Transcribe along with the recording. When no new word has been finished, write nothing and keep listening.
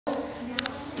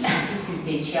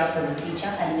the chair for the teacher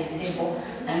and the table,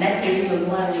 and that's the reason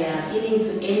why we are appealing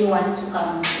to anyone to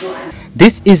come through.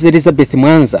 This is Elizabeth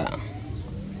Mwanza.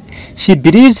 She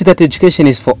believes that education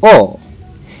is for all,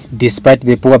 despite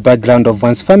the poor background of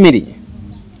one's family.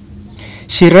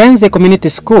 She runs a community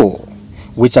school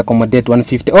which accommodates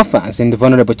 150 orphans and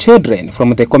vulnerable children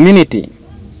from the community.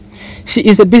 She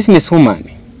is a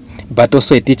businesswoman, but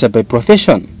also a teacher by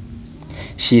profession.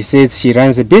 She says she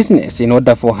runs a business in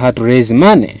order for her to raise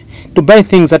money to buy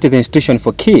things at the institution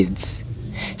for kids.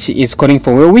 She is calling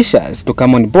for well-wishers to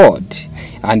come on board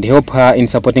and help her in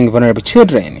supporting vulnerable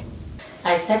children.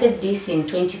 I started this in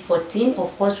 2014,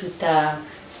 of course, with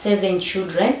 7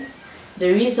 children.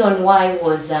 The reason why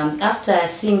was after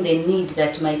seeing the need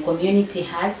that my community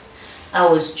has, I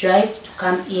was driven to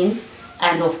come in,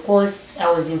 and of course I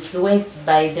was influenced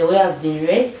by the way I've been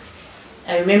raised.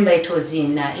 I remember it was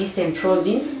in Eastern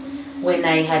Province when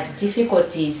I had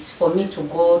difficulties for me to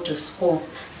go to school.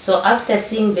 So after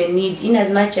seeing the need, in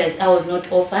as much as I was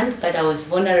not orphaned, but I was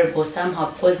vulnerable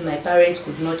somehow because my parents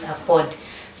could not afford.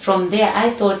 From there I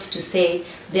thought to say,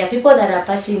 there are people that are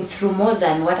passing through more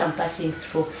than what I'm passing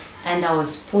through. And I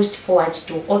was pushed forward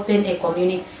to open a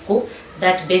community school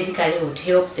that basically would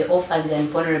help the orphans and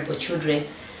vulnerable children.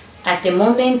 At the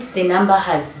moment, the number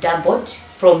has doubled.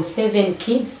 From 7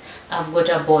 kids, I've got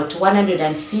about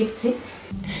 150.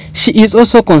 She is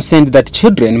also concerned that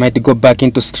children might go back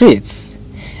into streets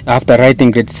after writing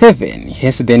grade 7,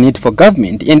 hence the need for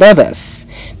government and others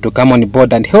to come on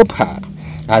board and help her,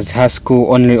 as her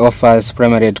school only offers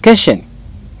primary education.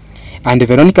 And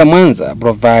Veronica Mwanza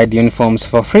provide uniforms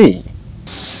for free.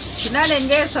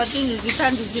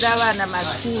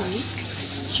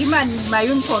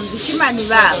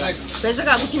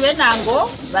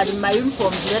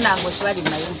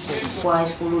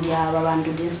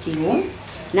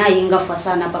 Nayinga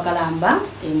fasana pakalamba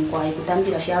kwa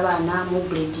ikutambira fyabana mu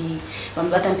grade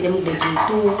batambire mu grade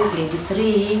 2 grade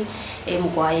 3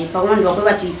 kwa pauland wakwe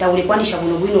batita ulikwanisha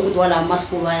buno bwino kutwala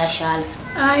amaskulu ayashala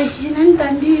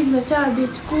inanitandiza chabe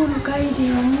chikulu kaidi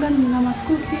ngana na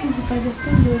maschool fees pa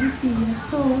stage olipira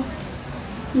so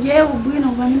nje ubwino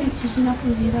bwamine chikina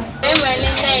puzira mwene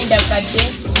naenda ka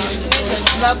test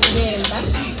bakulemba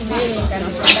kuberenga na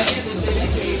conduct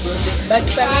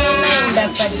but kamene naenda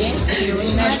ka test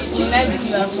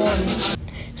unajiwa phone.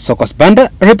 Sokos Banda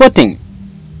reporting.